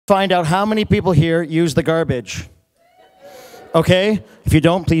find out how many people here use the garbage. Okay? If you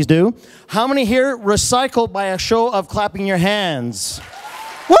don't, please do. How many here recycle by a show of clapping your hands?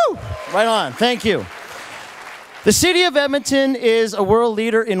 Woo! Right on. Thank you. The city of Edmonton is a world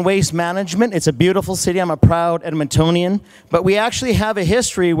leader in waste management. It's a beautiful city. I'm a proud Edmontonian. But we actually have a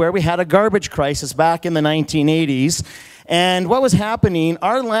history where we had a garbage crisis back in the 1980s. And what was happening,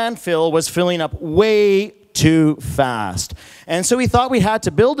 our landfill was filling up way too fast. And so we thought we had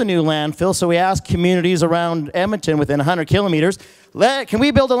to build a new landfill, so we asked communities around Edmonton within 100 kilometers, can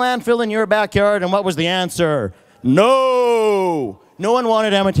we build a landfill in your backyard? And what was the answer? No! No one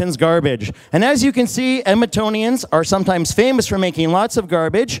wanted Edmonton's garbage. And as you can see, Edmontonians are sometimes famous for making lots of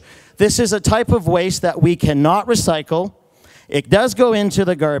garbage. This is a type of waste that we cannot recycle. It does go into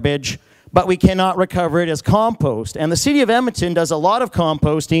the garbage, but we cannot recover it as compost. And the city of Edmonton does a lot of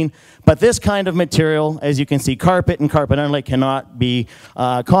composting, but this kind of material, as you can see, carpet and carpet underlay cannot be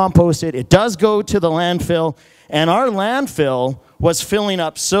composted. It does go to the landfill, and our landfill was filling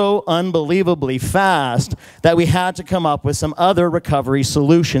up so unbelievably fast that we had to come up with some other recovery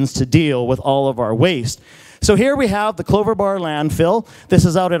solutions to deal with all of our waste. So here we have the Clover Bar landfill. This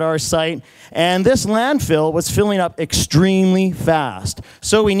is out at our site. And this landfill was filling up extremely fast.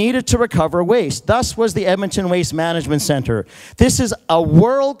 So we needed to recover waste. Thus was the Edmonton Waste Management Center. This is a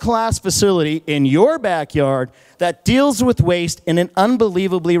world-class facility in your backyard that deals with waste in an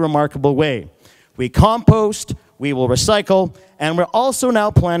unbelievably remarkable way. We compost, we will recycle, and we're also now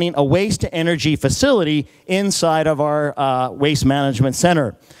planning a waste-to-energy facility inside of our waste management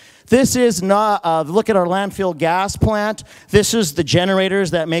center. This is not, look at our landfill gas plant. This is the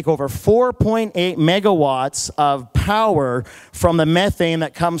generators that make over 4.8 megawatts of power from the methane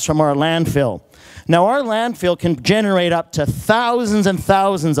that comes from our landfill. Now, our landfill can generate up to thousands and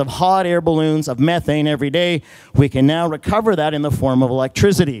thousands of hot air balloons of methane every day. We can now recover that in the form of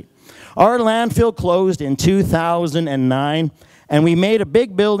electricity. Our landfill closed in 2009. And we made a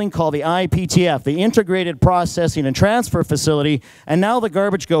big building called the IPTF, the Integrated Processing and Transfer Facility, and now the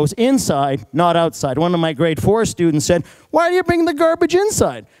garbage goes inside, not outside. One of my grade 4 students said, why do you bring the garbage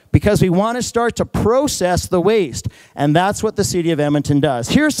inside? Because we want to start to process the waste, and that's what the city of Edmonton does.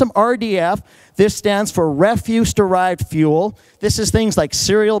 Here's some RDF. This stands for refuse-derived fuel. This is things like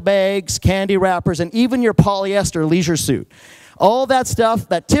cereal bags, candy wrappers, and even your polyester leisure suit. All that stuff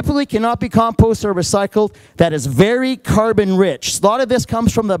that typically cannot be composted or recycled, that is very carbon rich. A lot of this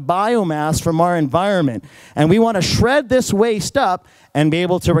comes from the biomass from our environment. And we want to shred this waste up and be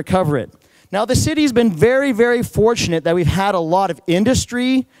able to recover it. Now, the city's been very, very fortunate that we've had a lot of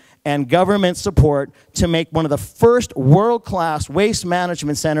industry and government support to make one of the first world-class waste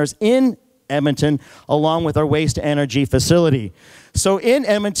management centers in Edmonton, along with our waste-to-energy facility. So in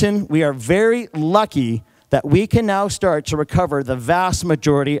Edmonton, we are very lucky that we can now start to recover the vast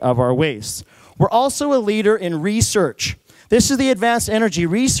majority of our waste. We're also a leader in research. This is the Advanced Energy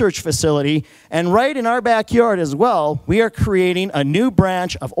Research Facility, and right in our backyard as well, we are creating a new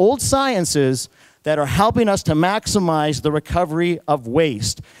branch of old sciences that are helping us to maximize the recovery of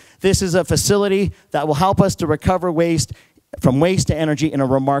waste. This is a facility that will help us to recover waste from waste to energy in a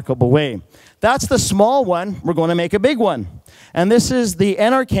remarkable way. That's the small one. We're going to make a big one. And this is the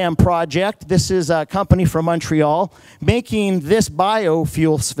Enercam project. This is a company from Montreal making this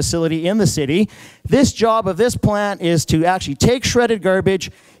biofuels facility in the city. This job of this plant is to actually take shredded garbage,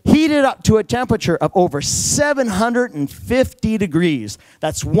 heat it up to a temperature of over 750 degrees.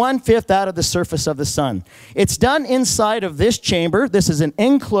 That's 1/5 out of the surface of the sun. It's done inside of this chamber. This is an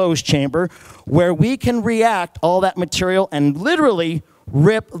enclosed chamber where we can react all that material and literally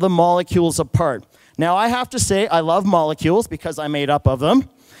rip the molecules apart. Now, I have to say, I love molecules because I'm made up of them.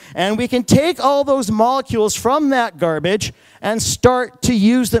 And we can take all those molecules from that garbage and start to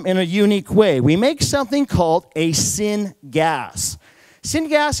use them in a unique way. We make something called a syngas.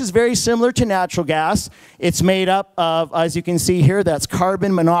 Syngas is very similar to natural gas. It's made up of, as you can see here, that's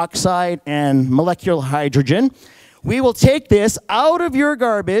carbon monoxide and molecular hydrogen. We will take this out of your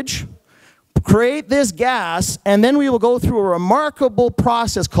garbage, create this gas, and then we will go through a remarkable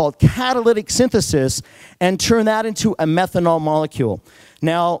process called catalytic synthesis and turn that into a methanol molecule.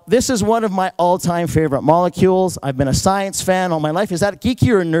 Now, this is one of my all-time favorite molecules. I've been a science fan all my life. Is that geeky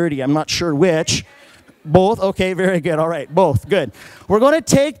or nerdy? I'm not sure which. Both? Okay, very good. All right, both. Good. We're going to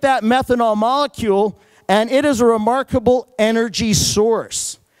take that methanol molecule, and it is a remarkable energy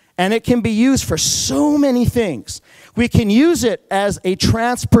source. And it can be used for so many things. We can use it as a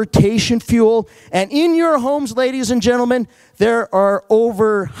transportation fuel. And in your homes, ladies and gentlemen, there are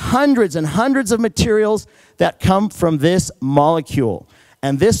over hundreds and hundreds of materials that come from this molecule.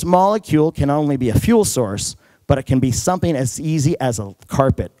 And this molecule can not only be a fuel source, but it can be something as easy as a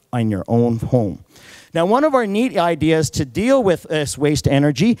carpet. in your own home. Now, one of our neat ideas to deal with this waste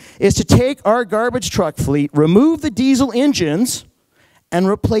energy is to take our garbage truck fleet, remove the diesel engines, and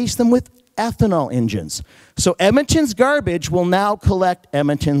replace them with ethanol engines. So Edmonton's garbage will now collect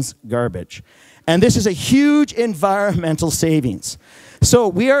Edmonton's garbage. And this is a huge environmental savings. So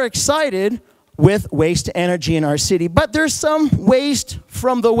we are excited with waste to energy in our city, but there's some waste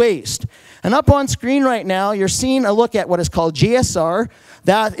from the waste. And up on screen right now, you're seeing a look at what is called GSR.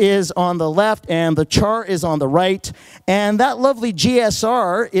 That is on the left, and the char is on the right. And that lovely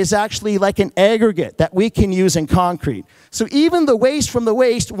GSR is actually like an aggregate that we can use in concrete. So even the waste from the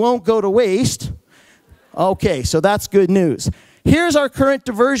waste won't go to waste. Okay, so that's good news. Here's our current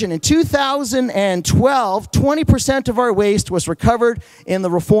diversion. In 2012, 20% of our waste was recovered in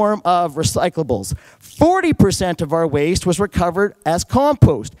the form of recyclables. 40% of our waste was recovered as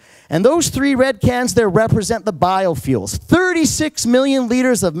compost. And those 3 red cans there represent the biofuels. 36 million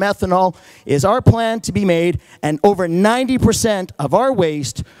liters of methanol is our plan to be made, and over 90% of our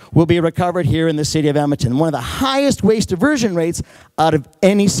waste will be recovered here in the city of Edmonton. One of the highest waste diversion rates out of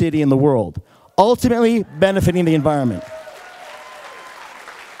any city in the world, ultimately benefiting the environment.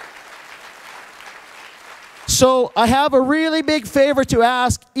 So I have a really big favor to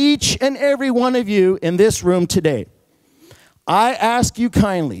ask each and every one of you in this room today. I ask you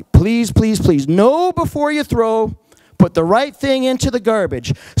kindly, please, please, please, know before you throw, put the right thing into the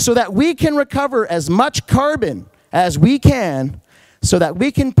garbage so that we can recover as much carbon as we can, so that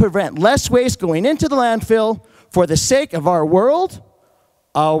we can prevent less waste going into the landfill for the sake of our world,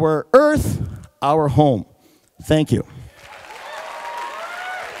 our earth, our home. Thank you.